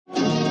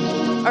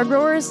Our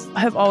growers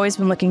have always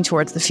been looking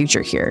towards the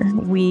future here.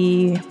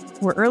 We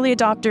were early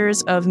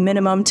adopters of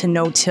minimum to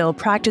no-till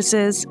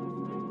practices,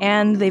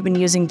 and they've been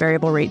using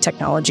variable rate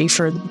technology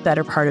for the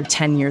better part of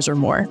 10 years or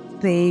more.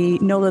 They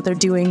know that they're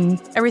doing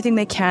everything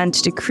they can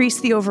to decrease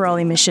the overall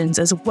emissions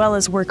as well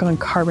as work on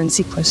carbon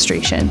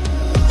sequestration.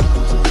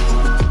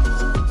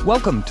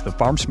 Welcome to the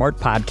Farm Smart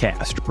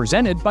Podcast,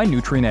 presented by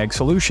Nutrien Ag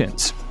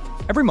Solutions.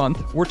 Every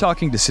month, we're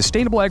talking to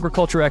sustainable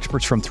agriculture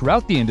experts from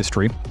throughout the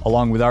industry,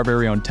 along with our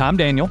very own Tom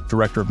Daniel,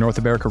 Director of North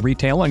America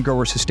Retail and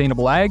Grower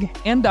Sustainable Ag,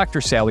 and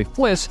Dr. Sally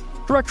Fliss,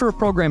 Director of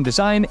Program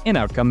Design and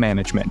Outcome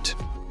Management.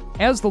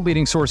 As the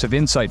leading source of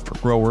insight for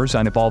growers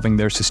on evolving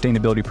their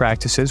sustainability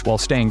practices while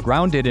staying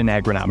grounded in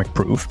agronomic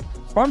proof,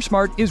 Farm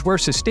Smart is where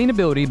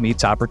sustainability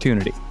meets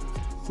opportunity.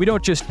 We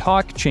don't just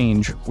talk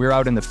change, we're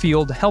out in the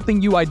field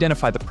helping you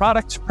identify the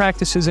products,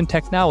 practices, and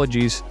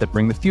technologies that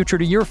bring the future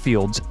to your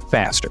fields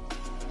faster.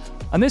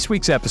 On this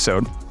week's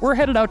episode, we're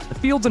headed out to the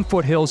fields and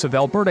foothills of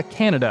Alberta,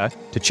 Canada,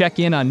 to check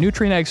in on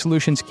Nutrien Ag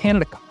Solutions'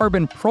 Canada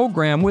Carbon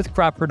Program with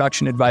crop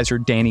production advisor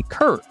Dani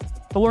Kerr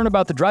to learn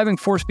about the driving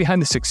force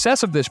behind the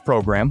success of this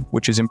program,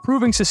 which is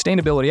improving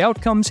sustainability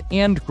outcomes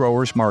and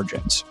growers'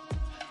 margins.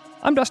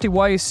 I'm Dusty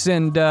Weiss,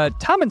 and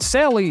Tom and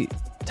Sally,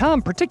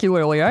 Tom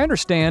particularly, I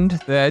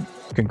understand that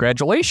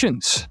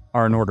congratulations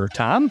are in order,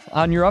 Tom,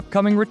 on your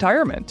upcoming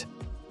retirement.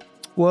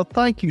 Well,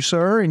 thank you,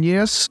 sir. And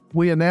yes,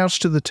 we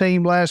announced to the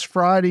team last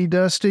Friday,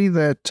 Dusty,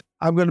 that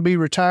I'm going to be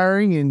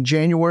retiring in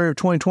January of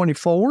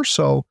 2024.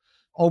 So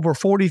over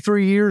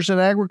 43 years in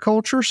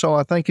agriculture. So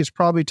I think it's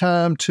probably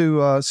time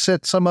to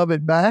set some of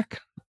it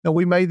back. Now,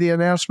 we made the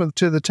announcement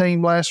to the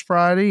team last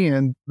Friday,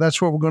 and that's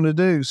what we're going to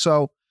do.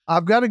 So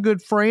I've got a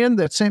good friend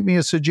that sent me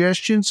a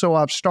suggestion. So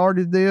I've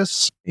started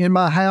this in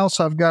my house.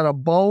 I've got a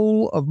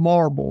bowl of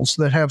marbles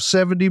that have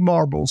 70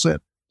 marbles in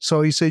it.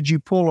 So he said, you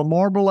pull a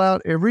marble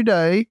out every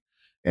day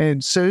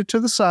and set it to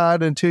the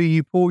side until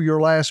you pull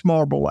your last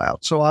marble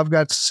out. So I've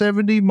got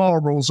 70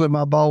 marbles in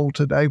my bowl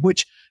today,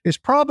 which is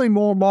probably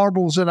more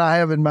marbles than I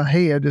have in my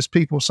head, as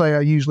people say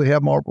I usually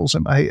have marbles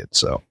in my head.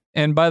 So,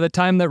 and by the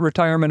time that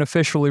retirement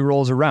officially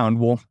rolls around,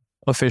 we'll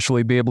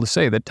officially be able to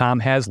say that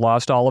Tom has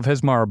lost all of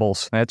his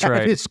marbles. That's right.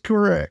 That is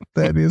correct.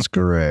 That is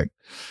correct.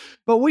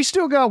 But we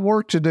still got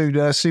work to do,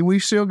 Dusty.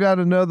 We've still got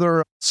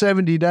another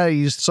 70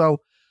 days. So,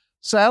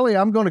 Sally,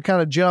 I'm going to kind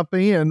of jump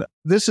in.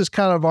 This is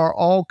kind of our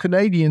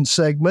all-Canadian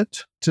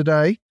segment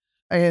today.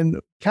 And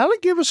kind of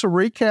give us a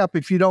recap,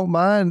 if you don't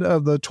mind,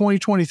 of the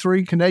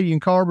 2023 Canadian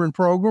Carbon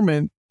Program.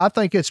 And I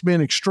think it's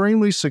been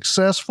extremely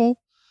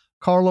successful.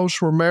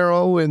 Carlos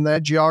Romero in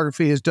that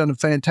geography has done a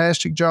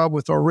fantastic job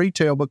with our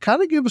retail, but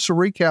kind of give us a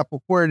recap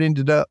of where it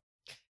ended up.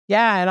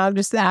 Yeah, and I'll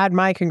just add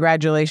my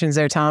congratulations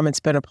there, Tom.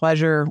 It's been a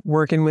pleasure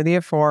working with you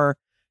for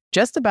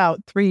just about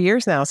 3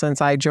 years now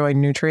since I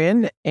joined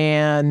Nutrien,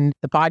 and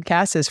the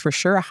podcast is for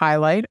sure a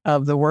highlight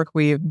of the work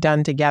we've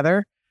done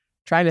together.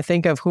 Trying to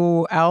think of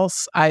who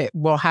else I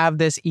will have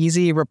this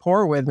easy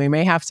rapport with. We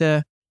may have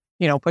to,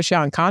 push you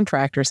on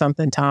contract or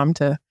something, Tom,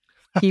 to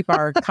keep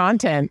our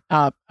content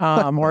up,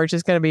 or it's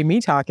just going to be me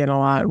talking a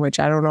lot, which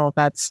I don't know if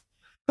that's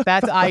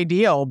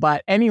ideal.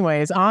 But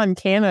anyways, on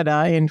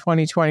Canada in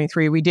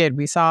 2023,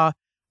 we saw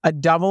a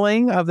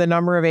doubling of the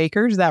number of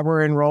acres that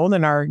were enrolled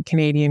in our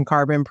Canadian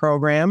Carbon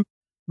Program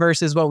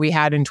versus what we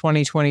had in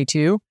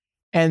 2022.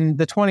 And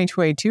the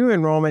 2022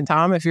 enrollment,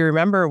 Tom, if you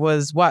remember,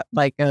 was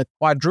like a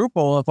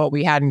quadruple of what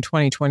we had in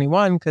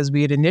 2021, because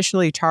we had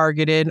initially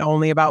targeted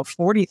only about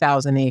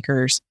 40,000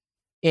 acres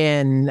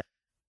in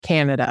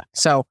Canada.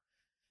 So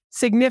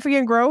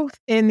significant growth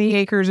in the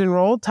acres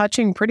enrolled,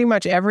 touching pretty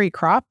much every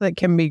crop that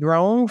can be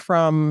grown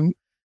from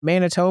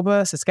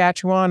Manitoba,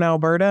 Saskatchewan,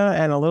 Alberta,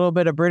 and a little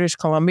bit of British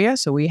Columbia.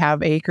 So we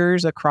have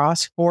acres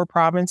across 4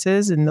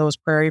 provinces in those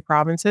prairie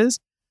provinces.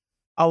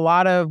 A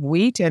lot of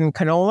wheat and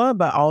canola,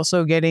 but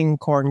also getting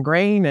corn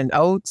grain and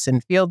oats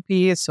and field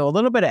peas. So a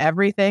little bit of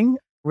everything,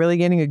 really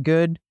getting a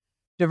good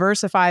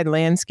diversified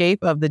landscape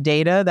of the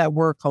data that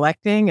we're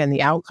collecting and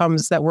the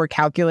outcomes that we're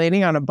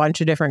calculating on a bunch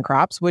of different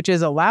crops, which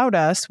has allowed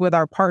us with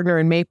our partner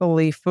in Maple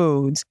Leaf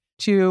Foods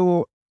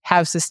to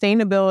have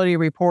sustainability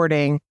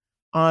reporting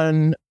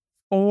on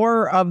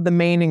 4 of the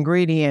main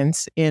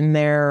ingredients in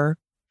their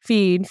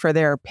feed for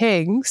their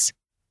pigs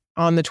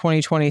on the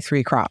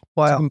 2023 crop.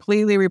 Wow. To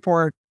completely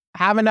report,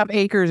 have enough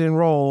acres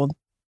enrolled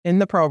in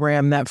the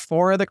program that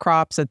 4 of the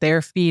crops that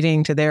they're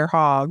feeding to their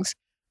hogs,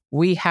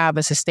 we have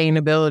a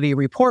sustainability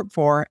report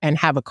for and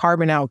have a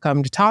carbon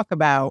outcome to talk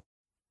about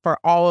for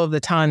all of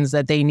the tons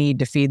that they need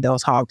to feed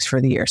those hogs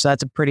for the year. So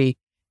that's a pretty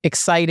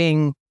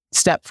exciting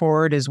step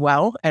forward as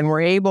well. And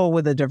we're able,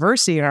 with the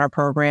diversity in our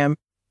program,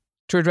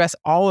 to address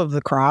all of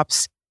the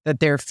crops that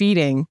they're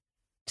feeding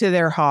to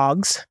their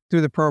hogs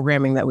through the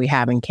programming that we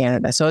have in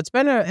Canada. So it's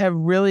been a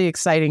really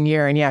exciting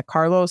year. And yeah,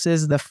 Carlos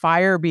is the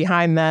fire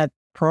behind that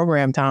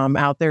program, Tom,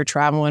 out there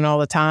traveling all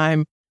the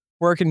time,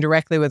 working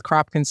directly with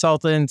crop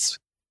consultants,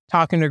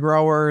 talking to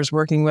growers,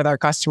 working with our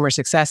customer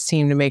success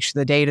team to make sure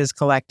the data is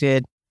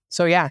collected.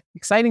 So yeah,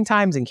 exciting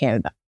times in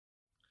Canada.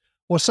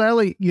 Well,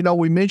 Sally,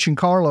 we mentioned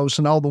Carlos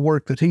and all the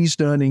work that he's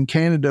done in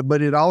Canada,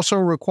 but it also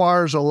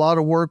requires a lot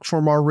of work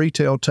from our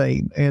retail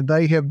team, and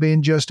they have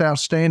been just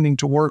outstanding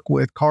to work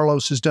with.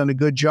 Carlos has done a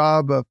good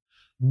job of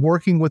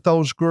working with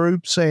those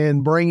groups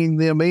and bringing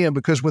them in,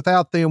 because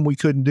without them, we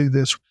couldn't do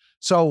this.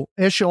 So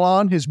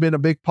Echelon has been a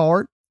big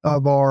part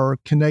of our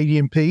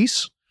Canadian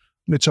piece.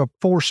 It's a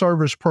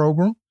 4-service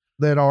program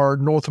that our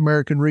not North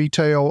American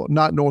retail,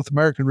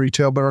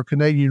 but our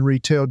Canadian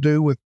retail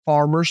do with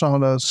farmers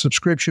on a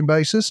subscription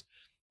basis.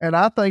 And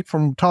I think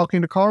from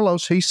talking to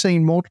Carlos, he's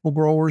seen multiple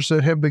growers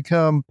that have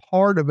become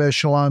part of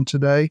Echelon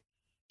today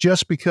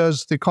just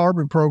because the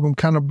carbon program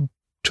kind of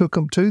took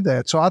them to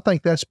that. So I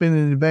think that's been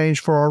an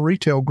advantage for our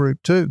retail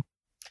group too.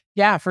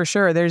 Yeah, for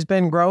sure. There's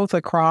been growth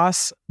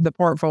across the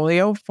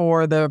portfolio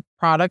for the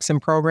products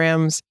and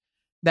programs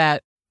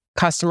that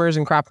customers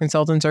and crop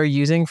consultants are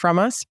using from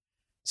us.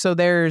 So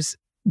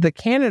the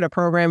Canada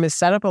program is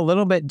set up a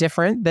little bit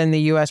different than the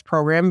U.S.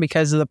 program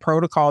because of the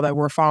protocol that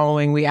we're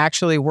following. We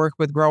actually work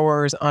with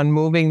growers on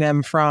moving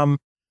them from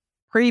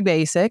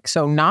pre-basic,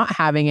 so not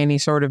having any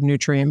sort of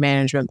nutrient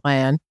management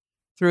plan,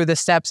 through the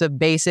steps of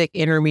basic,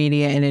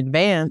 intermediate, and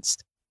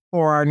advanced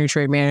for our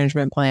nutrient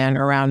management plan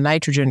around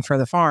nitrogen for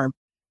the farm.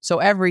 So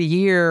every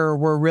year,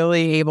 we're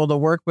really able to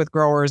work with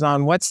growers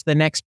on what's the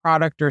next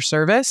product or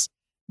service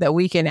that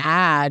we can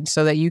add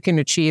so that you can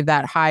achieve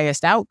that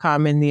highest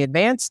outcome in the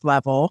advanced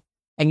level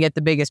and get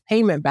the biggest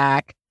payment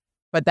back.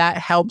 But that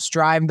helps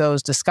drive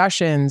those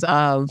discussions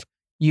of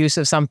use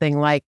of something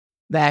like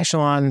the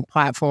Echelon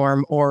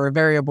platform or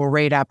variable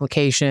rate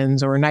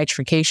applications or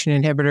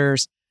nitrification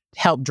inhibitors to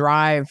help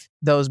drive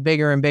those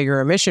bigger and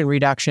bigger emission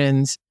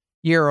reductions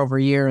year over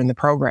year in the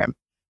program.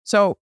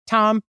 So,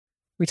 Tom,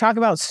 we talk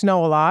about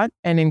snow a lot,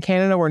 and in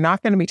Canada, we're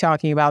not going to be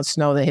talking about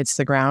snow that hits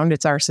the ground.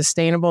 It's our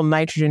Sustainable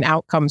Nitrogen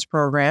Outcomes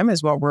Program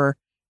is what we're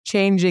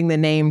changing the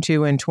name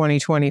to in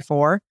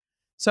 2024.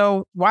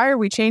 So why are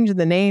we changing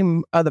the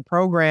name of the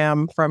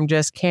program from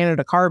just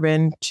Canada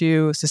Carbon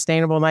to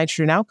Sustainable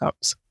Nitrogen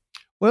Outcomes?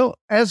 Well,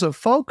 as a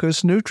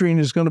focus, Nutrien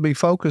is going to be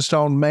focused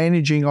on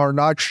managing our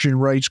nitrogen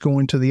rates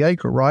going to the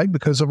acre, right?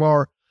 Because of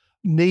our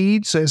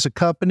needs as a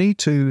company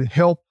to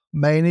help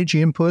manage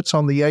inputs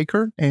on the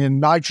acre, and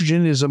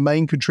nitrogen is a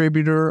main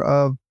contributor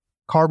of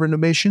carbon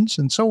emissions.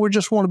 And so we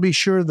just want to be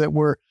sure that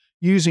we're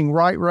using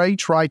right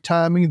rates, right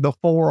timing, the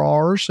 4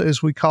 R's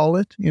as we call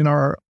it in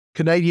our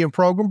Canadian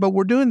program, but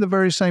we're doing the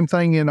very same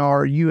thing in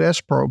our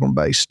U.S. program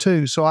base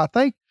too. So I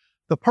think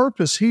the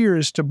purpose here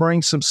is to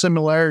bring some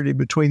similarity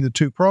between the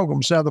two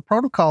programs. Now, the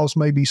protocols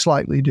may be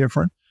slightly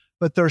different,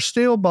 but they're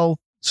still both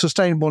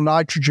sustainable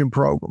nitrogen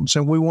programs,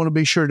 and we want to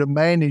be sure to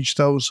manage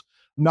those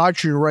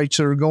nitrogen rates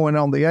that are going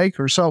on the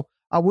acre. So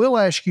I will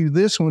ask you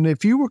this one.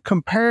 If you were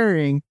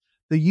comparing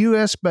the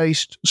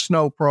U.S.-based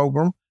snow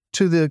program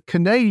to the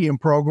Canadian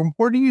program,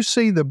 where do you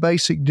see the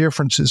basic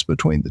differences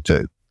between the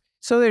two?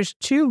 So there's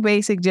 2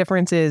 basic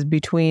differences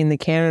between the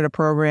Canada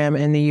program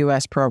and the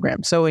U.S.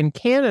 program. So in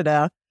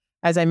Canada,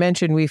 as I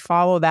mentioned, we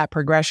follow that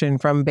progression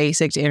from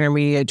basic to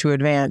intermediate to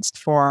advanced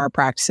for our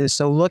practices.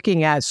 So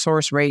looking at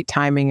source rate,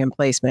 timing, and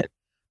placement.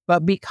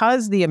 But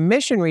because the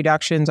emission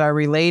reductions are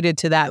related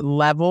to that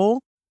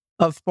level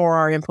for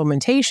our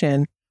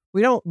implementation,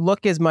 we don't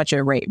look as much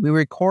at rate. We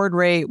record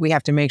rate. We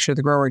have to make sure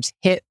the growers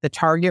hit the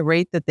target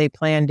rate that they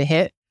plan to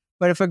hit.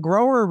 But if a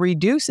grower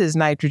reduces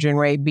nitrogen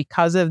rate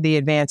because of the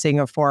advancing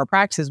of 4R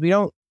practices, we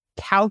don't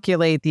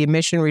calculate the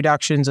emission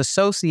reductions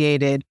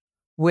associated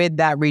with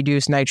that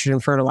reduced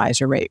nitrogen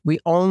fertilizer rate. We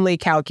only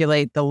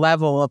calculate the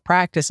level of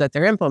practice that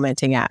they're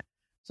implementing at.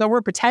 So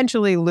we're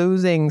potentially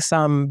losing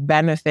some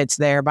benefits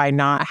there by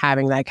not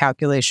having that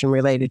calculation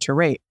related to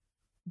rate.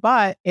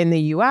 But in the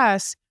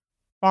U.S.,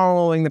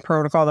 following the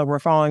protocol that we're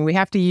following, we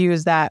have to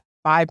use that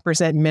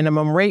 5%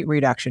 minimum rate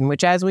reduction,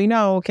 which, as we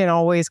know, can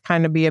always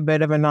kind of be a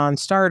bit of a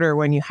non-starter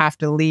when you have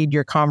to lead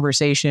your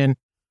conversation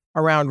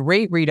around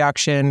rate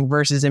reduction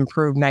versus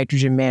improved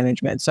nitrogen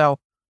management. So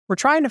we're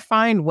trying to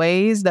find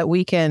ways that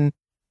we can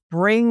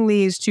bring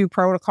these 2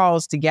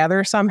 protocols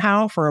together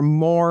somehow for a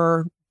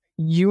more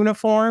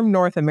uniform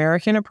North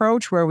American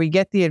approach where we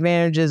get the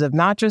advantages of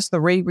not just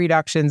the rate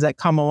reductions that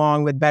come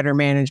along with better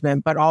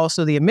management, but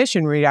also the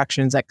emission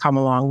reductions that come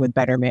along with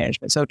better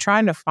management. So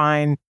trying to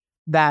find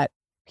that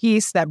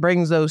piece that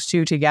brings those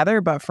 2 together.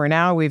 But for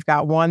now, we've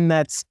got one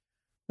that's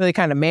really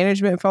kind of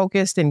management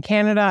focused in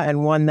Canada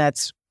and one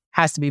that's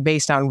has to be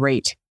based on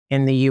rate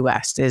in the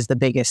US is the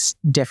biggest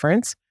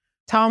difference.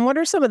 Tom, what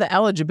are some of the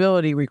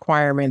eligibility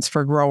requirements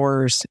for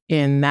growers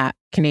in that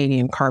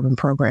Canadian carbon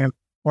program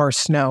or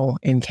snow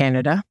in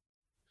Canada?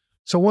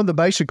 So one of the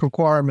basic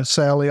requirements,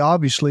 Sally,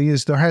 obviously,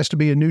 is there has to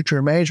be a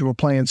nutrient management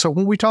plan. So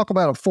when we talk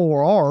about a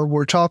 4R,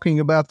 we're talking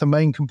about the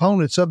main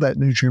components of that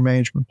nutrient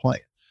management plan.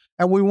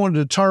 And we want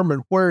to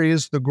determine where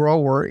is the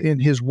grower in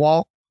his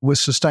walk with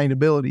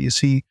sustainability. Is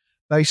he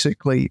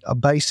basically a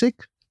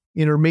basic,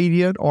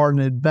 intermediate, or an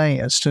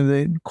advanced? And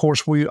then, of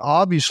course, we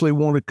obviously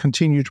want to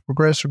continue to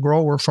progress a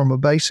grower from a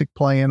basic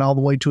plan all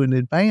the way to an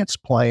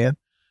advanced plan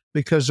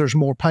because there's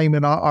more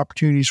payment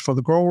opportunities for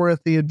the grower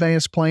at the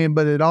advanced plan,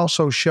 but it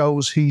also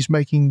shows he's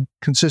making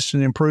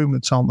consistent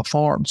improvements on the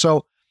farm.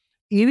 So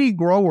any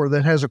grower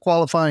that has a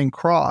qualifying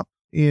crop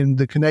in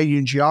the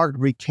Canadian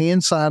geography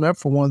can sign up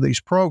for one of these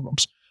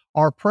programs.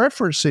 Our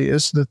preference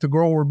is that the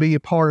grower be a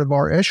part of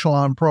our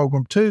Echelon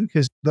program too,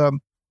 because the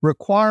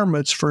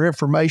requirements for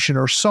information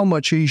are so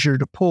much easier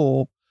to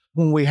pull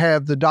when we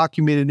have the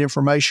documented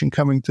information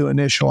coming through an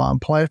Echelon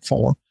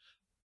platform.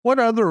 What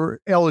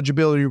other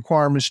eligibility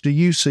requirements do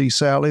you see,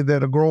 Sally,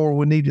 that a grower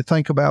would need to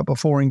think about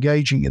before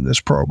engaging in this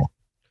program?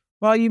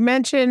 Well, you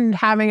mentioned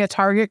having a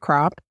target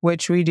crop,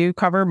 which we do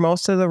cover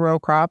most of the row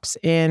crops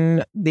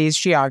in these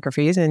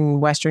geographies in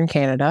Western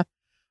Canada.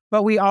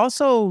 But we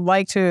also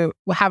like to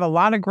have a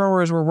lot of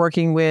growers we're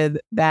working with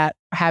that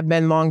have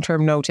been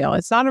long-term no-till.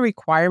 It's not a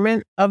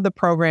requirement of the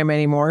program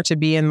anymore to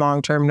be in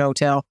long-term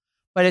no-till,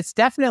 but it's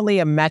definitely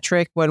a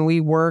metric when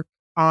we work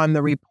on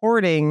the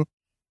reporting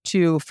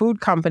to food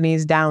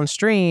companies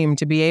downstream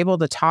to be able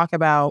to talk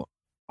about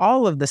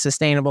all of the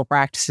sustainable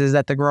practices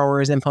that the grower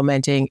is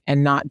implementing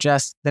and not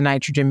just the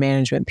nitrogen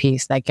management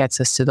piece that gets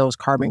us to those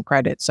carbon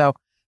credits. So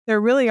there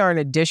really aren't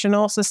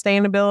additional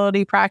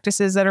sustainability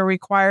practices that are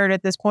required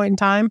at this point in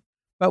time,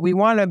 but we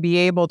want to be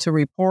able to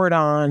report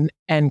on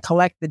and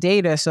collect the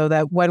data so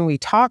that when we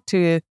talk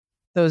to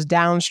those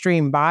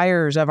downstream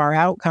buyers of our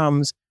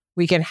outcomes,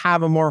 we can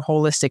have a more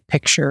holistic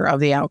picture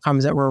of the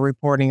outcomes that we're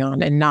reporting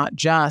on and not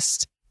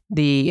just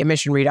the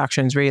emission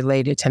reductions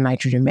related to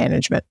nitrogen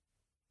management.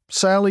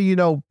 Sally,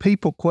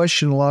 people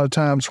question a lot of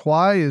times,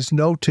 why is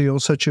no-till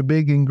such a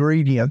big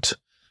ingredient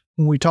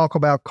when we talk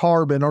about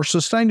carbon or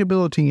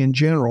sustainability in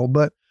general?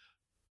 But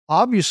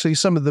obviously,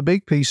 some of the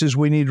big pieces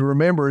we need to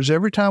remember is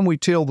every time we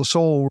till the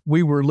soil,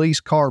 we release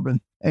carbon.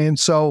 And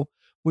so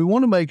we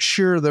want to make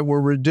sure that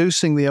we're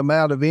reducing the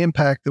amount of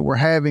impact that we're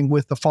having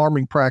with the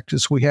farming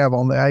practice we have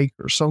on the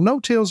acre. So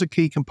no-till is a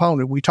key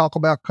component. We talk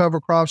about cover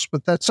crops,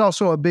 but that's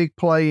also a big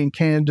play in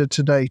Canada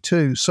today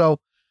too. So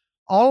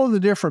all of the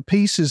different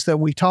pieces that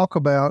we talk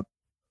about,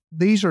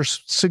 these are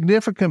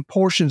significant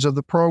portions of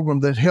the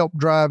program that help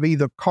drive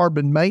either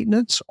carbon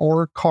maintenance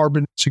or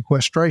carbon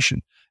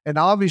sequestration. And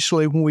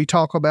obviously, when we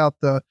talk about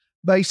the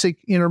basic,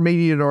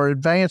 intermediate, or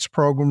advanced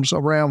programs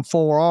around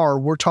 4R,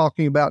 we're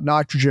talking about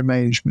nitrogen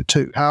management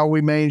too. How are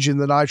we managing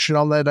the nitrogen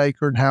on that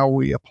acre and how are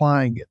we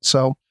applying it?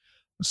 So,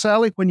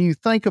 Sally, when you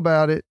think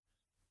about it,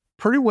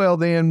 pretty well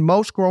then,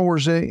 most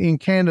growers in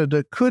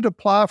Canada could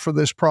apply for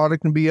this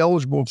product and be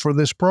eligible for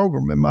this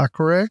program. Am I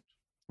correct?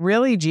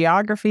 Really,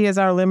 geography is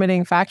our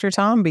limiting factor,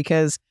 Tom,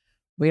 because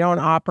we don't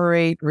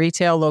operate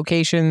retail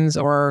locations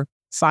or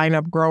sign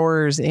up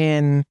growers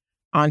in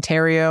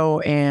Ontario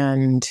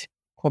and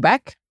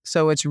Quebec.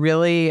 So it's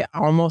really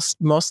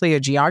almost mostly a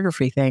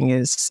geography thing.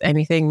 Is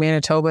anything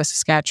Manitoba,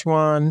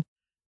 Saskatchewan,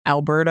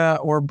 Alberta,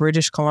 or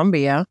British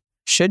Columbia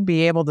should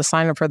be able to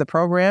sign up for the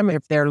program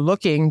if they're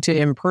looking to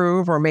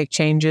improve or make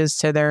changes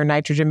to their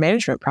nitrogen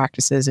management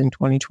practices in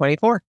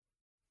 2024.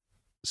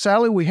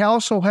 Sally, we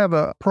also have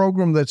a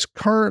program that's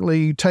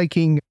currently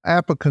taking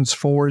applicants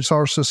for. It's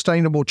our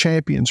Sustainable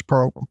Champions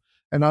program.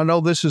 And I know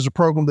this is a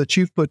program that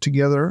you've put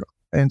together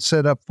and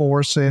set up for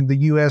us in the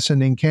U.S.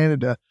 and in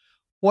Canada.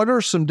 What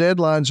are some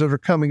deadlines that are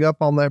coming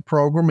up on that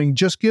program? And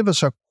just give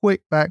us a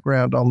quick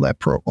background on that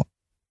program.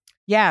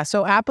 Yeah,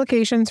 so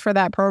applications for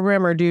that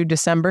program are due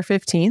December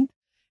 15th.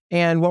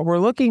 And what we're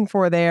looking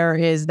for there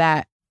is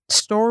that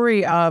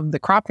story of the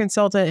crop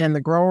consultant and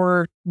the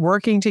grower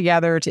working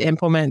together to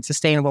implement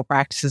sustainable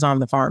practices on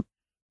the farm.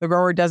 The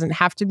grower doesn't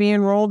have to be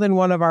enrolled in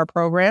one of our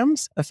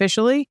programs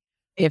officially.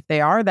 If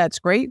they are, that's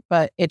great.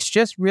 But it's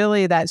just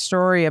really that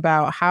story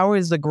about how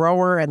is the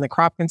grower and the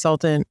crop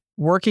consultant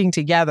working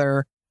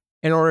together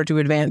in order to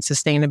advance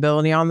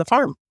sustainability on the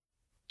farm.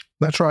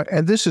 That's right.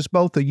 And this is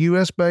both a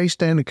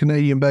U.S.-based and a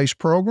Canadian-based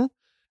program.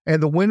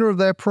 And the winner of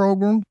that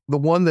program, the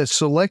one that's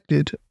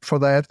selected for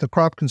that, the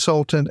crop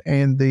consultant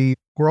and the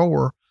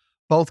grower,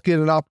 both get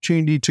an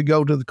opportunity to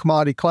go to the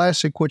Commodity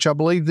Classic, which I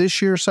believe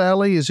this year,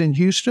 Sally, is in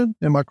Houston.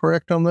 Am I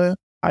correct on that?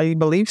 I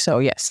believe so,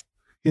 yes.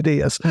 It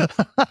is.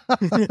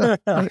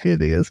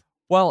 It is.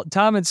 Well,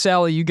 Tom and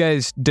Sally, you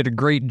guys did a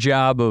great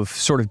job of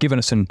sort of giving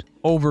us an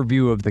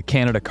overview of the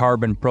Canada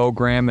Carbon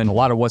Program and a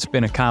lot of what's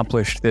been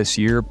accomplished this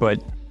year,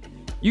 but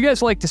you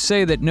guys like to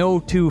say that no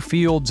two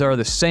fields are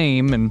the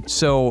same, and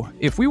so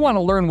if we want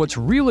to learn what's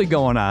really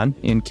going on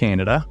in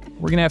Canada,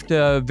 we're going to have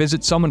to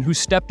visit someone who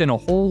stepped in a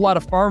whole lot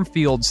of farm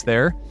fields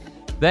there.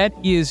 That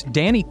is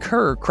Dani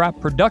Kerr,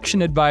 Crop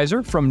Production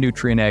Advisor from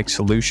Nutrien Ag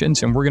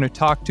Solutions, and we're going to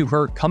talk to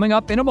her coming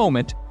up in a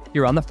moment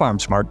here on the Farm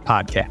Smart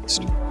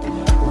Podcast.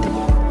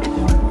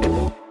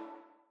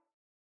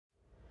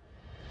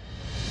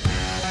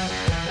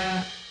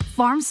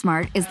 Farm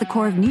Smart is the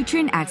core of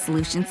Nutrien Ag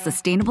Solutions'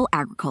 sustainable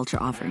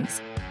agriculture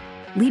offerings,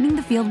 leading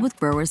the field with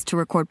growers to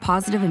record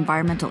positive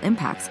environmental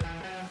impacts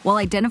while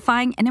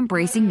identifying and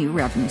embracing new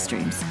revenue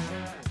streams.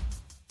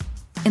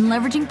 In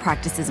leveraging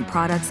practices and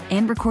products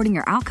and recording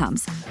your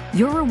outcomes,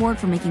 your reward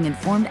for making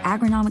informed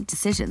agronomic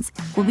decisions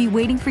will be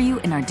waiting for you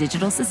in our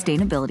digital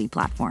sustainability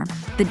platform.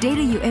 The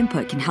data you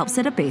input can help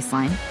set a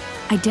baseline,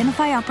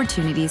 identify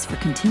opportunities for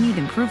continued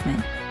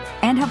improvement,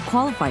 and help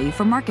qualify you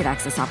for market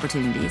access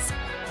opportunities.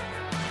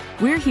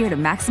 We're here to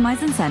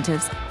maximize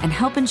incentives and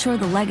help ensure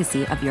the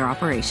legacy of your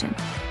operation.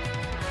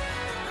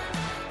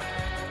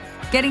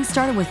 Getting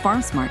started with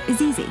FarmSmart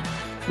is easy.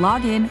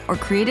 Log in or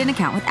create an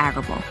account with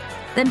Agrible,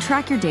 then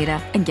track your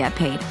data and get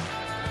paid.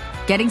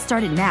 Getting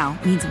started now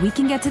means we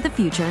can get to the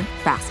future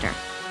faster.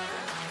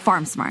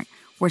 FarmSmart,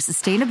 where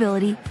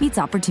sustainability meets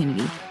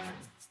opportunity.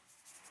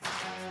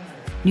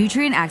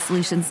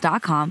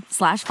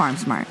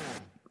 NutrientAgSolutions.com/FarmSmart.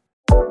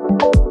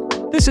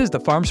 This is the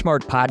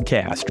FarmSmart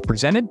Podcast,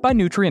 presented by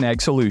Nutrient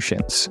Ag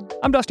Solutions.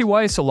 I'm Dusty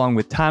Weiss, along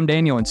with Tom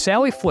Daniel and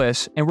Sally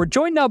Fliss, and we're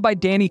joined now by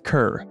Dani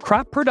Kerr,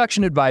 Crop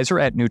Production Advisor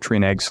at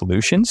Nutrient Ag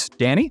Solutions.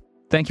 Dani,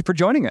 thank you for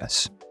joining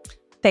us.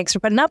 Thanks for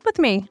putting up with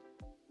me.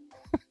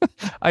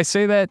 I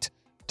say that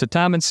to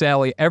Tom and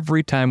Sally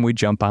every time we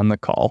jump on the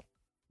call.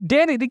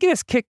 Dani, to get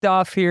us kicked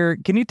off here,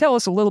 can you tell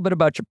us a little bit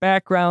about your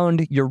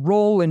background, your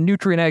role in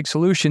Nutrient Ag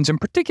Solutions, and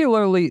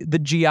particularly the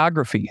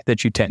geography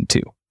that you tend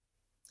to?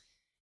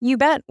 You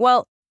bet.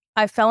 Well,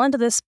 I fell into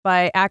this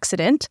by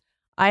accident.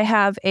 I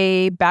have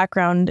a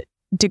background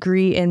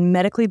degree in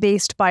medically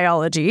based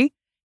biology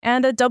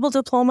and a double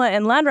diploma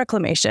in land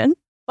reclamation.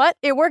 But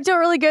it worked out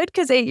really good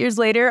because 8 years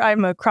later,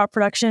 I'm a crop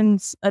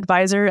productions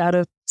advisor out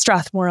of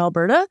Strathmore,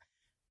 Alberta.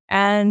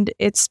 And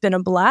it's been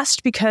a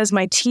blast because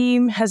my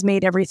team has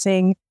made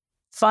everything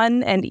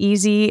fun and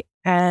easy,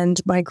 and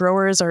my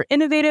growers are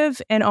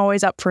innovative and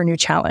always up for a new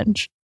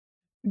challenge.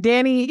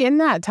 Dani, in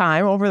that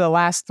time, over the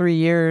last 3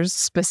 years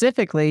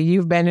specifically,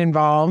 you've been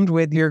involved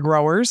with your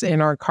growers in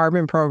our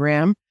carbon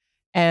program.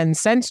 And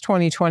since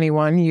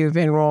 2021, you've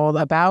enrolled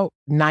about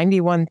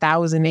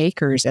 91,000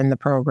 acres in the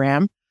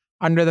program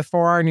under the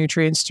 4R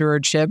nutrient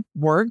stewardship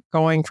work,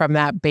 going from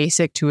that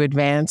basic to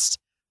advanced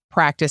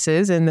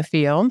practices in the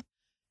field.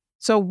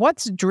 So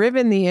what's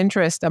driven the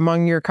interest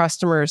among your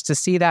customers to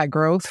see that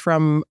growth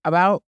from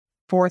about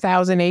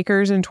 4,000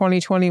 acres in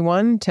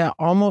 2021 to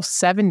almost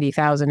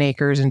 70,000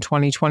 acres in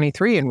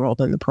 2023 enrolled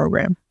in the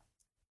program?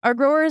 Our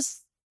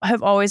growers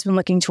have always been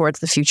looking towards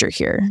the future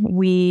here.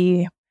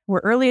 We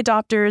were early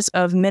adopters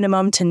of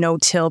minimum to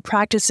no-till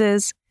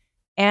practices,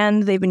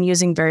 and they've been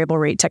using variable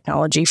rate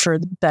technology for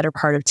the better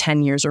part of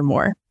 10 years or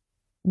more.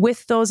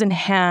 With those in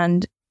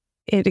hand,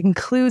 it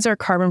includes our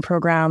carbon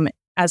program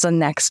as a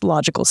next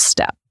logical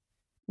step.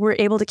 We're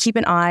able to keep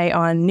an eye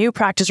on new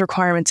practice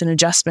requirements and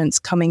adjustments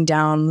coming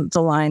down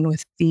the line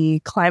with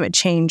the climate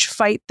change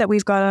fight that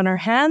we've got on our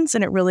hands,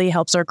 and it really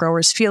helps our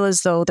growers feel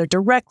as though they're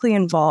directly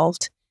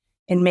involved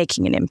in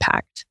making an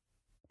impact.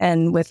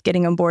 And with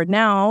getting on board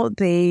now,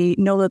 they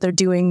know that they're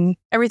doing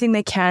everything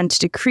they can to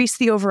decrease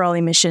the overall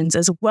emissions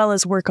as well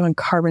as work on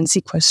carbon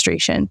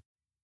sequestration.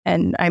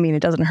 And I mean,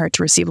 it doesn't hurt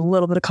to receive a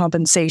little bit of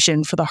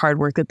compensation for the hard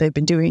work that they've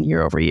been doing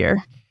year over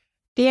year.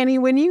 Dani,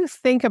 when you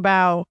think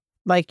about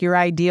like your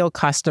ideal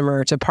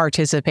customer to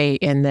participate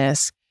in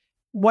this,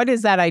 what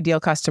does that ideal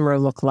customer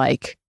look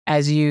like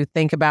as you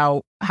think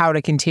about how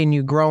to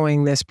continue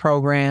growing this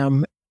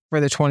program for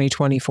the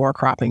 2024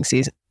 cropping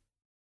season?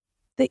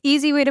 The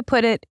easy way to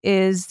put it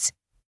is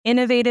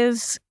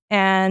innovative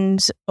and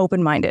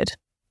open-minded.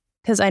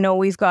 Because I know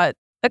we've got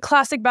a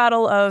classic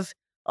battle of,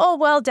 oh,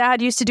 well,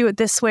 Dad used to do it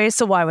this way,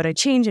 so why would I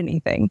change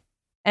anything?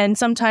 And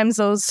sometimes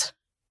those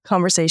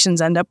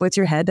conversations end up with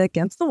your head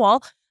against the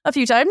wall a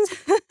few times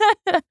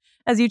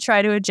as you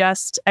try to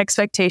adjust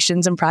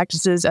expectations and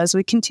practices as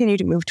we continue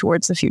to move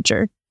towards the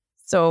future.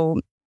 So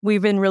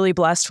we've been really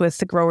blessed with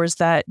the growers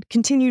that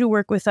continue to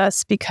work with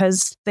us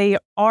because they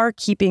are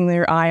keeping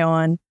their eye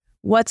on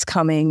what's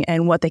coming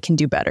and what they can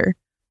do better.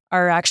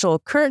 Our actual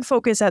current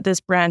focus at this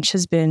branch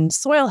has been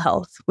soil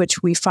health,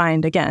 which we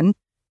find, again,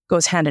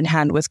 goes hand in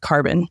hand with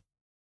carbon.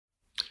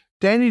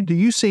 Dani, do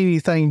you see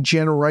anything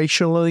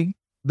generationally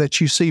that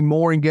you see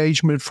more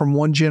engagement from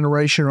one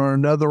generation or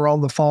another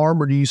on the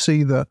farm, or do you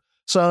see the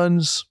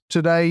sons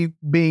today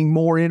being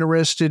more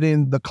interested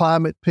in the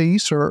climate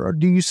piece, or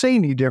do you see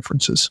any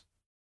differences?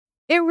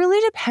 It really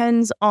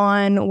depends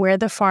on where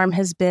the farm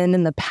has been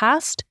in the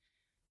past,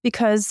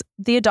 because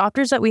the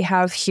adopters that we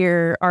have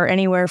here are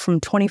anywhere from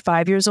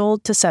 25 years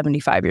old to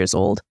 75 years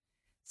old.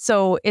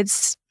 So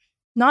it's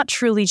not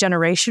truly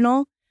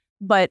generational,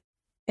 but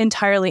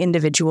entirely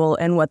individual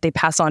and what they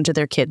pass on to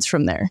their kids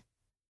from there.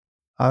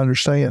 I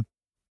understand.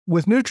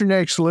 With Nutrient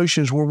Ag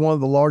Solutions, we're one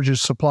of the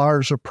largest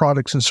suppliers of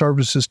products and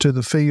services to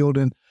the field.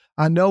 And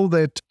I know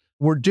that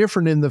we're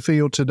different in the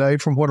field today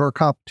from what our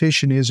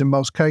competition is in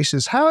most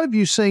cases. How have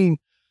you seen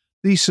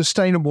these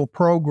sustainable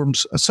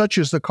programs, such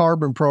as the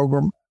carbon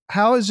program,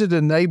 how has it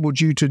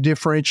enabled you to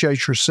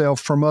differentiate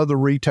yourself from other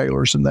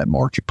retailers in that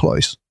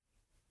marketplace?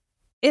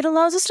 It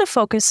allows us to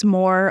focus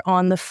more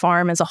on the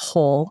farm as a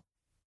whole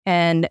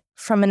and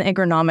from an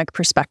agronomic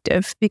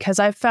perspective, because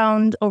I've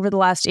found over the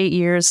last 8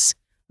 years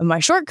of my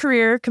short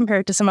career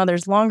compared to some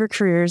others' longer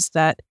careers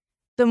that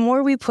the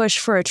more we push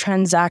for a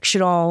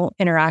transactional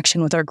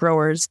interaction with our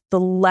growers, the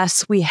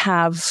less we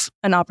have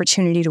an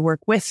opportunity to work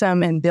with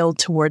them and build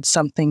towards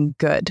something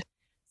good.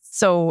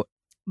 So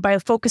by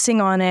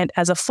focusing on it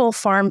as a full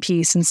farm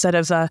piece instead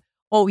of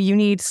oh, you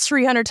need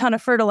 300 ton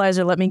of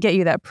fertilizer, let me get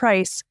you that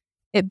price.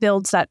 It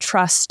builds that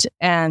trust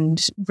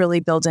and really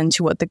builds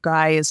into what the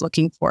guy is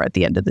looking for at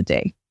the end of the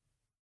day.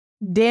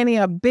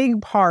 Dani, a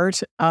big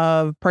part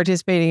of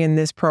participating in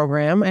this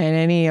program and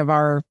any of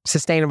our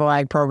sustainable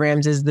ag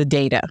programs is the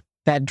data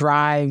that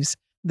drives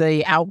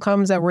the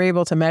outcomes that we're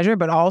able to measure,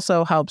 but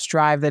also helps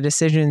drive the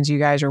decisions you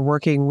guys are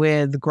working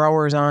with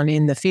growers on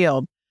in the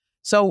field.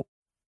 So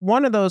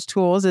one of those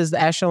tools is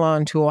the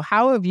Echelon tool.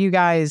 How have you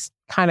guys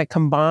kind of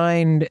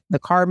combined the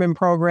carbon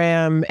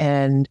program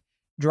and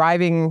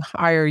driving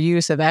higher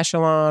use of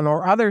Echelon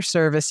or other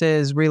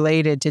services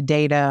related to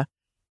data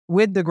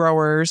with the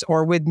growers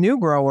or with new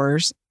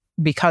growers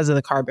because of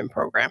the carbon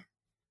program?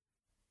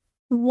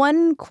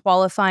 One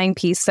qualifying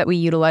piece that we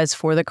utilize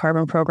for the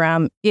carbon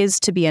program is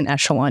to be an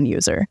Echelon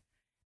user.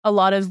 A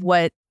lot of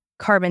what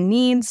carbon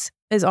needs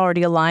is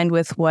already aligned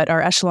with what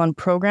our Echelon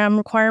program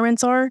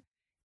requirements are.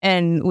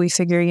 And we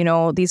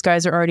figure, these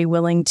guys are already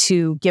willing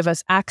to give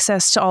us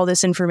access to all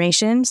this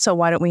information. So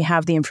why don't we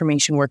have the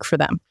information work for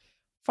them?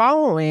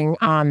 Following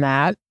on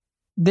that,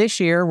 this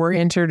year we're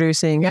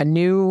introducing a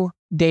new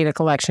data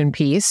collection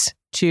piece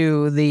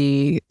to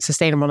the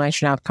Sustainable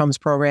Nitrogen Outcomes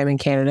program in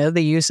Canada,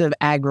 the use of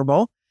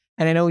Agrible.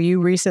 And I know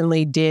you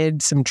recently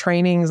did some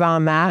trainings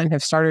on that and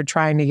have started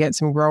trying to get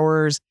some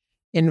growers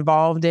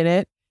involved in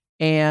it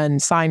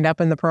and signed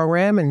up in the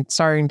program and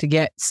starting to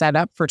get set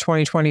up for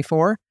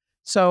 2024.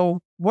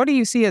 So what do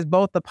you see as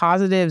both the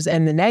positives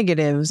and the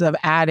negatives of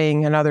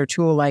adding another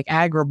tool like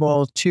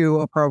Agrible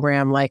to a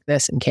program like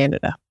this in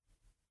Canada?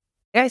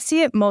 I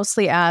see it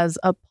mostly as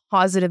a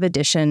positive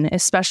addition,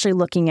 especially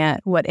looking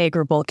at what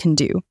Agrible can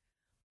do.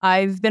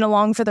 I've been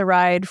along for the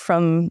ride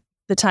from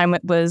the time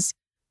it was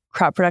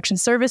crop production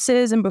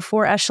services and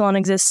before Echelon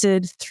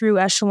existed, through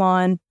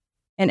Echelon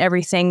and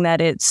everything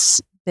that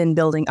it's been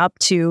building up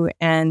to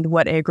and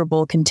what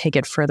Agrible can take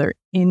it further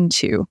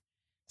into.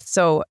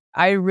 So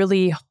I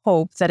really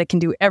hope that it can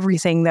do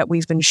everything that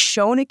we've been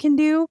shown it can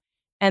do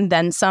and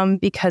then some,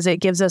 because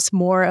it gives us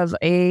more of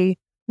a,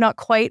 not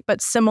quite,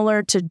 but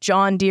similar to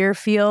John Deere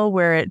feel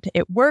where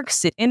it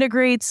works, it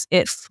integrates,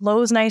 it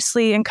flows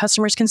nicely, and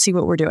customers can see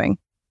what we're doing.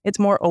 It's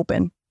more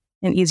open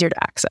and easier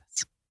to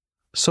access.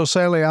 So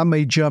Sally, I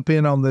may jump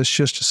in on this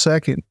just a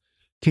second.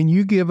 Can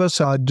you give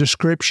us a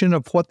description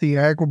of what the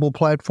Agrible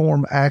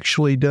platform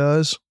actually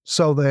does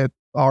so that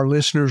our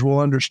listeners will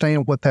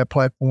understand what that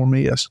platform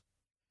is?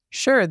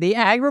 Sure. The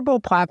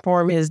Agrible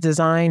platform is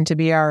designed to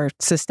be our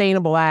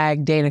sustainable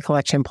ag data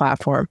collection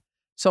platform.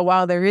 So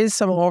while there is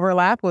some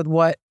overlap with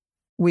what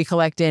we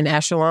collect in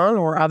Echelon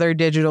or other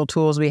digital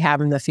tools we have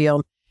in the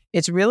field,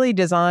 it's really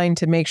designed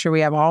to make sure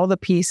we have all the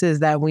pieces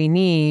that we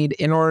need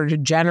in order to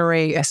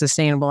generate a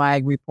sustainable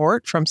ag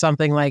report from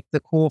something like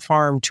the Cool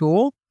Farm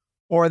tool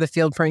or the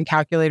Field Print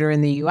Calculator in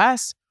the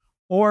US,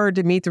 or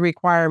to meet the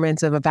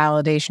requirements of a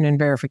validation and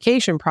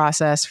verification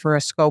process for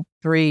a Scope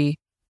 3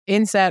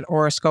 inset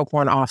or a Scope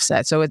 1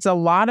 offset. So it's a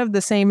lot of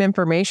the same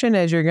information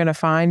as you're going to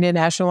find in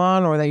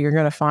Echelon or that you're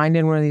going to find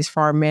in one of these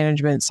farm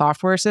management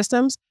software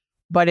systems,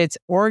 but it's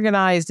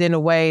organized in a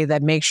way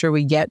that makes sure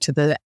we get to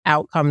the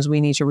outcomes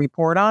we need to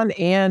report on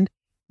and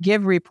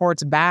give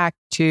reports back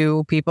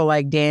to people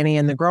like Dani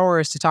and the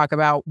growers to talk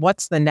about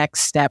what's the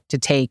next step to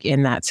take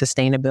in that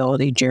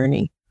sustainability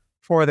journey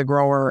for the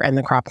grower and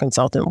the crop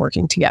consultant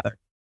working together.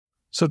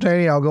 So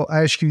Dani, I'll go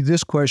ask you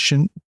this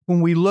question.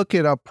 When we look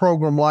at a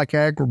program like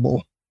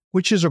Agrible,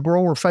 which is a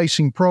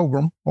grower-facing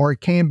program, or it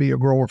can be a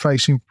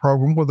grower-facing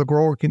program where the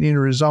grower can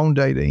enter his own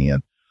data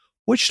in,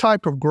 which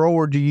type of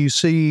grower do you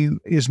see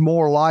is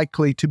more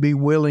likely to be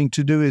willing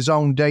to do his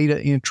own data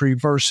entry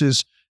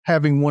versus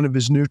having one of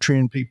his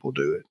nutrient people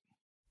do it?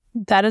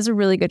 That is a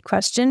really good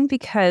question,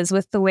 because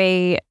with the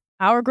way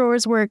our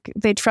growers work,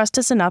 they trust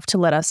us enough to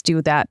let us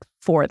do that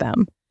for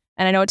them.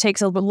 And I know it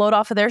takes a little load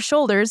off of their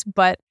shoulders,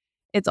 but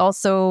it's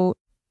also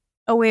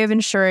a way of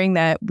ensuring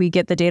that we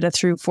get the data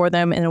through for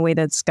them in a way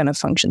that's going to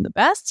function the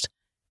best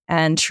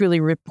and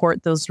truly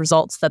report those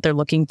results that they're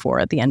looking for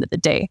at the end of the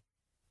day.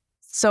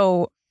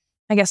 So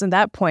I guess at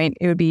that point,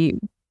 it would be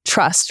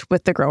trust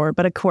with the grower.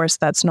 But of course,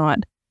 that's not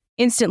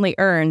instantly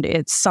earned.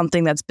 It's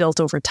something that's built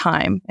over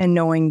time, and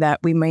knowing that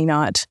we may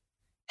not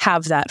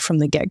have that from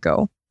the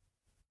get-go.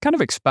 Kind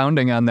of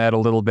expounding on that a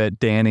little bit,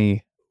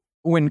 Dani,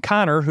 when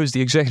Connor, who's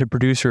the executive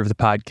producer of the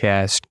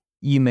podcast,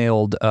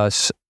 emailed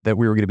us that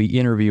we were going to be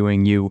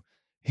interviewing you,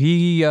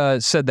 he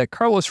said that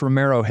Carlos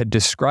Romero had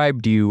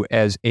described you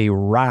as a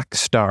rock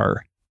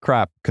star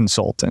crop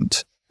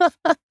consultant.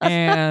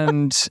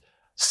 And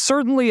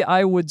certainly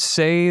I would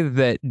say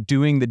that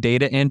doing the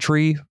data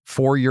entry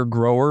for your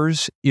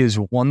growers is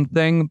one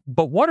thing,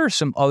 but what are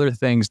some other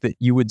things that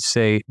you would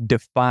say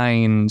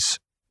defines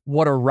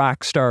what a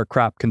rock star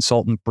crop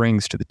consultant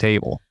brings to the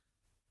table?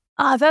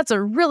 That's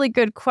a really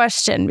good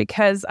question,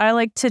 because I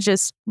like to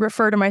just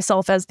refer to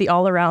myself as the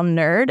all-around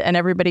nerd, and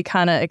everybody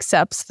kind of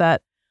accepts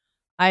that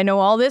I know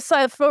all this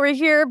stuff over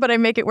here, but I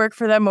make it work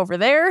for them over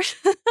there.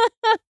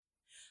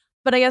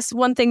 But I guess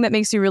one thing that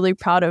makes me really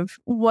proud of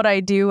what I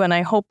do, and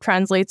I hope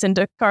translates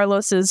into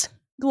Carlos's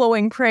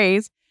glowing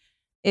praise,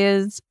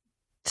 is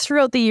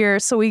throughout the year.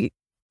 So we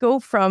go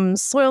from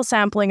soil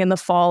sampling in the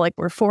fall, like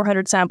we're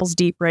 400 samples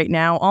deep right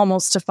now,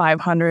 almost to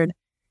 500,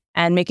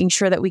 and making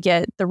sure that we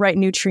get the right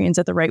nutrients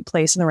at the right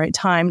place and the right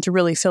time to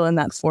really fill in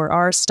that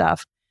 4R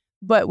stuff.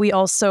 But we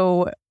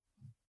also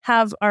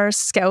have our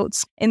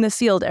scouts in the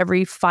field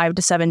every 5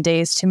 to 7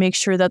 days to make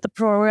sure that the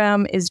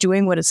program is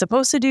doing what it's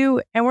supposed to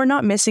do and we're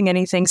not missing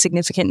anything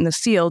significant in the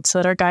field so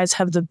that our guys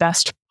have the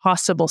best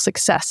possible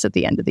success at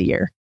the end of the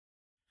year.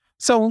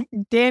 So,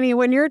 Dani,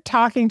 when you're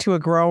talking to a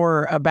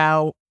grower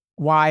about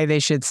why they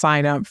should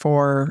sign up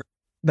for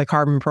the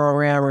carbon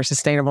program or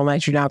sustainable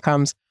nitrogen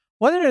outcomes,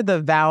 what are the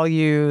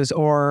values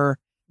or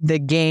the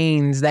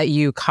gains that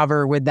you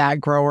cover with that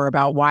grower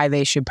about why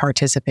they should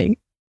participate?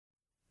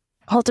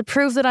 Well, to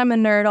prove that I'm a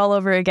nerd all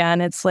over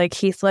again, it's like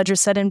Heath Ledger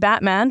said in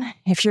Batman,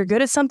 if you're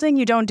good at something,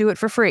 you don't do it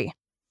for free.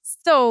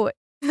 So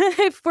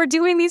if we're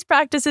doing these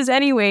practices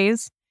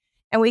anyways,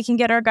 and we can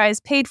get our guys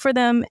paid for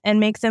them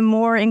and make them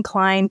more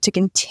inclined to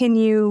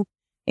continue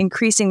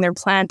increasing their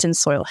plant and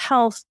soil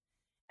health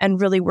and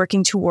really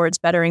working towards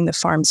bettering the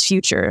farm's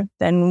future,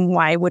 then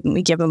why wouldn't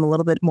we give them a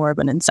little bit more of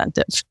an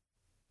incentive?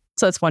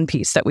 So that's one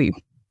piece that we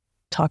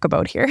talk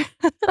about here.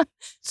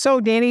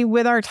 So, Dani,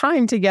 with our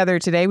time together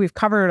today, we've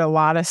covered a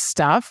lot of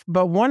stuff.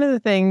 But one of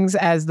the things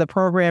as the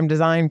program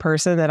design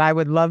person that I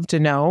would love to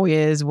know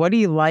is, what do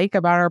you like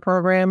about our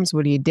programs?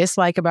 What do you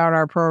dislike about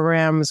our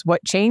programs?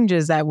 What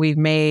changes that we've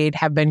made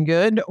have been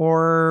good,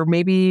 or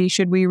maybe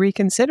should we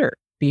reconsider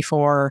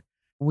before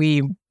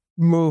we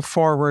move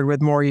forward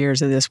with more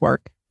years of this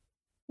work?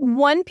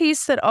 One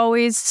piece that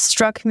always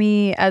struck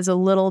me as a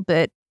little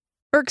bit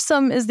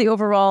irksome is the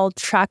overall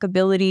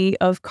trackability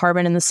of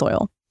carbon in the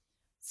soil.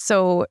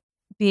 So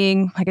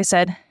being, like I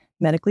said,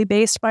 medically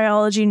based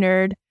biology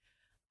nerd,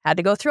 had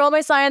to go through all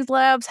my science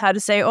labs, had to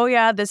say, oh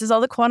yeah, this is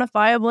all the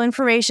quantifiable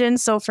information.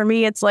 So for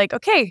me, it's like,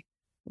 okay,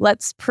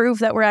 let's prove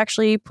that we're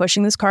actually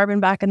pushing this carbon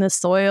back in the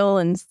soil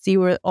and see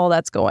where all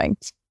that's going.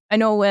 I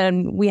know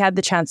when we had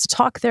the chance to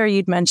talk there,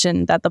 you'd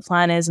mentioned that the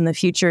plan is in the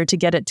future to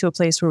get it to a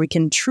place where we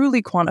can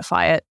truly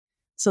quantify it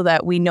so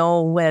that we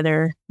know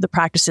whether the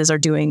practices are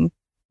doing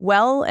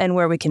well and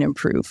where we can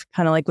improve.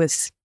 Kind of like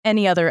with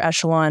any other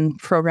echelon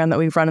program that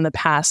we've run in the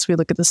past, we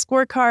look at the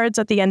scorecards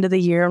at the end of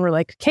the year and we're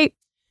like, okay,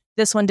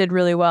 this one did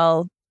really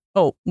well.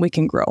 Oh, we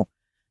can grow.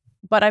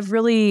 But I've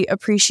really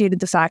appreciated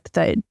the fact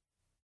that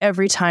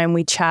every time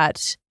we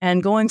chat,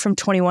 and going from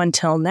 21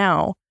 till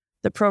now,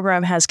 the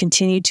program has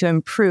continued to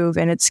improve,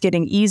 and it's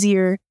getting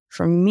easier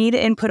for me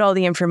to input all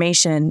the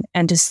information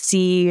and to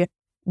see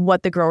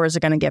what the growers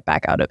are going to get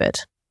back out of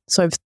it.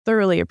 So I've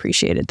thoroughly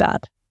appreciated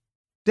that.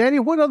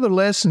 Dani, what other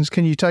lessons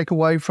can you take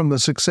away from the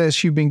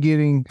success you've been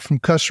getting from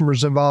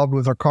customers involved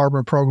with our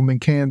carbon program in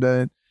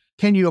Canada?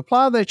 Can you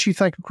apply that, you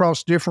think,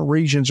 across different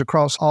regions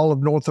across all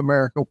of North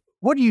America?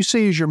 What do you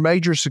see as your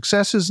major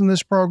successes in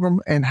this program,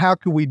 and how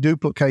can we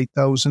duplicate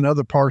those in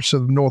other parts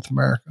of North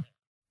America?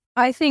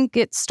 I think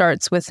it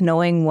starts with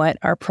knowing what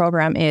our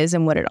program is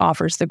and what it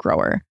offers the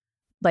grower.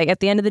 Like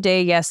at the end of the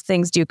day, yes,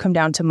 things do come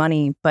down to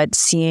money, but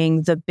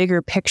seeing the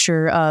bigger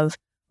picture of,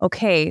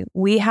 okay,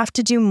 we have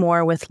to do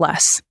more with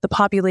less. The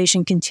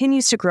population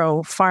continues to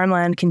grow.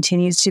 Farmland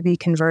continues to be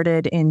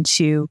converted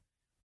into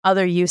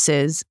other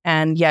uses,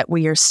 and yet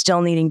we are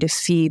still needing to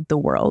feed the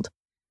world.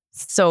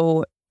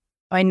 So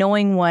by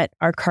knowing what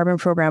our carbon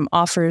program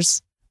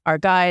offers our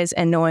guys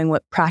and knowing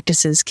what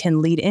practices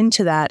can lead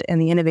into that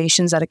and the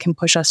innovations that it can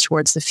push us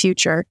towards the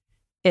future,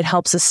 it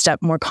helps us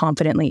step more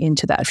confidently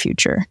into that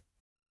future.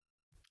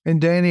 And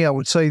Dani, I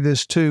would say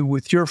this too,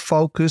 with your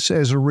focus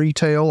as a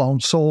retail on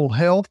soil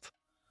health,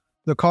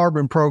 the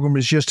carbon program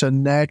is just a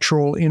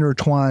natural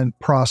intertwined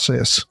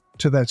process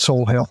to that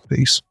soil health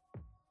piece.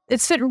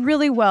 It's fit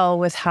really well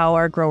with how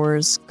our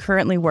growers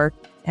currently work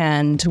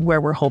and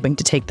where we're hoping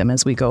to take them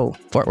as we go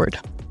forward.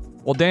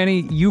 Well,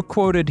 Dani, you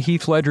quoted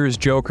Heath Ledger's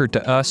Joker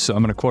to us, so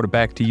I'm going to quote it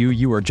back to you.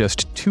 You are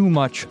just too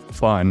much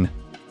fun.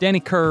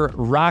 Dani Kerr,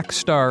 rock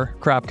star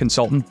crop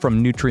consultant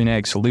from Nutrien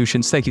Ag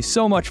Solutions. Thank you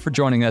so much for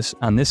joining us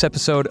on this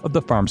episode of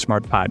the Farm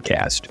Smart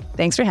Podcast.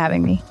 Thanks for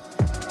having me.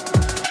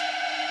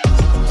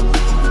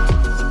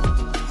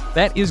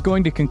 That is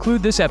going to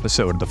conclude this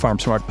episode of the Farm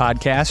Smart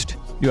Podcast.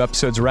 New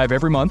episodes arrive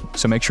every month,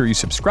 so make sure you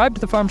subscribe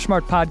to the Farm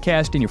Smart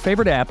Podcast in your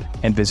favorite app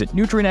and visit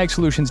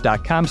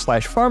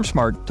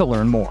nutrienagsolutions.com/farmsmart to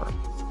learn more.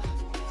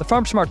 The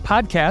Farm Smart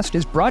Podcast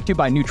is brought to you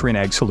by Nutrien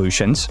Ag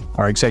Solutions.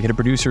 Our executive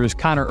producer is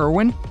Connor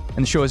Irwin,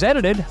 and the show is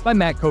edited by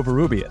Matt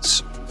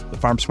Covarrubias. The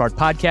Farm Smart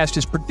Podcast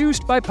is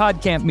produced by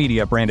PodCamp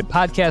Media, branded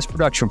podcast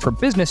production for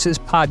businesses,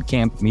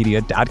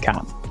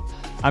 podcampmedia.com.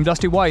 I'm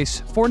Dusty Weiss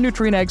for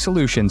Nutrien Ag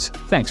Solutions.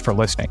 Thanks for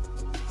listening.